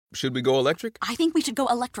should we go electric? I think we should go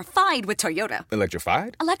electrified with Toyota.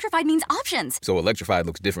 Electrified? Electrified means options. So electrified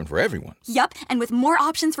looks different for everyone. Yup, and with more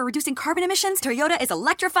options for reducing carbon emissions, Toyota is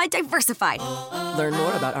electrified diversified. Learn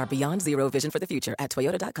more about our Beyond Zero vision for the future at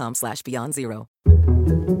toyota.com/Beyond Zero.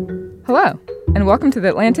 Hello, and welcome to The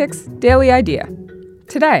Atlantic's Daily Idea.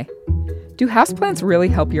 Today, do houseplants really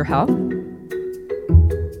help your health?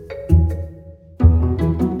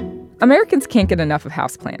 Americans can't get enough of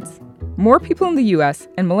houseplants. More people in the U.S.,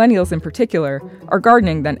 and millennials in particular, are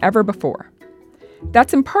gardening than ever before.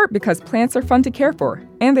 That's in part because plants are fun to care for,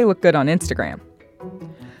 and they look good on Instagram.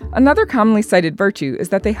 Another commonly cited virtue is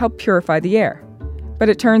that they help purify the air. But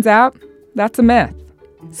it turns out, that's a myth.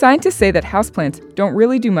 Scientists say that houseplants don't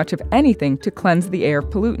really do much of anything to cleanse the air of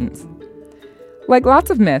pollutants. Like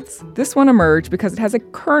lots of myths, this one emerged because it has a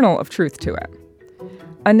kernel of truth to it.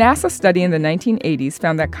 A NASA study in the 1980s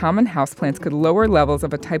found that common houseplants could lower levels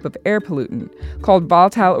of a type of air pollutant called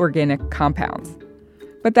volatile organic compounds.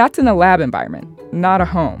 But that's in a lab environment, not a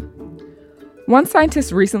home. One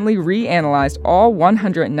scientist recently reanalyzed all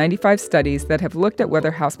 195 studies that have looked at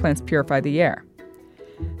whether houseplants purify the air.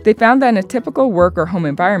 They found that in a typical work or home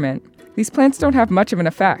environment, these plants don't have much of an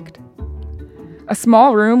effect. A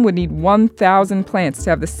small room would need 1,000 plants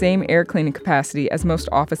to have the same air cleaning capacity as most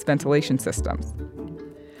office ventilation systems.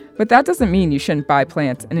 But that doesn't mean you shouldn't buy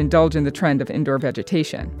plants and indulge in the trend of indoor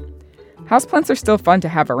vegetation. Houseplants are still fun to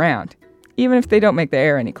have around, even if they don't make the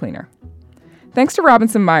air any cleaner. Thanks to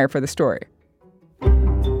Robinson Meyer for the story.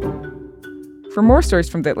 For more stories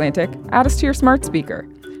from The Atlantic, add us to your smart speaker.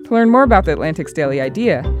 To learn more about The Atlantic's Daily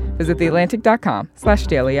Idea, visit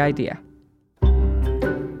theatlantic.com/dailyidea.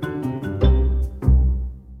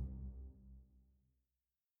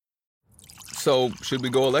 So, should we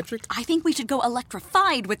go electric? I think we should go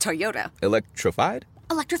electrified with Toyota. Electrified?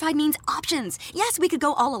 Electrified means options. Yes, we could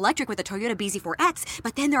go all electric with a Toyota BZ4X,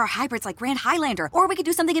 but then there are hybrids like Grand Highlander, or we could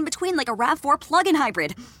do something in between like a RAV4 plug-in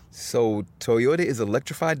hybrid. So, Toyota is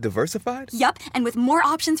electrified diversified? Yup, and with more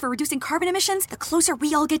options for reducing carbon emissions, the closer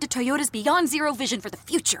we all get to Toyota's Beyond Zero vision for the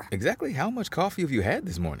future. Exactly how much coffee have you had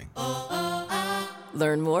this morning?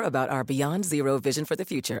 Learn more about our Beyond Zero vision for the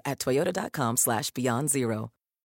future at toyota.com/Beyond Zero.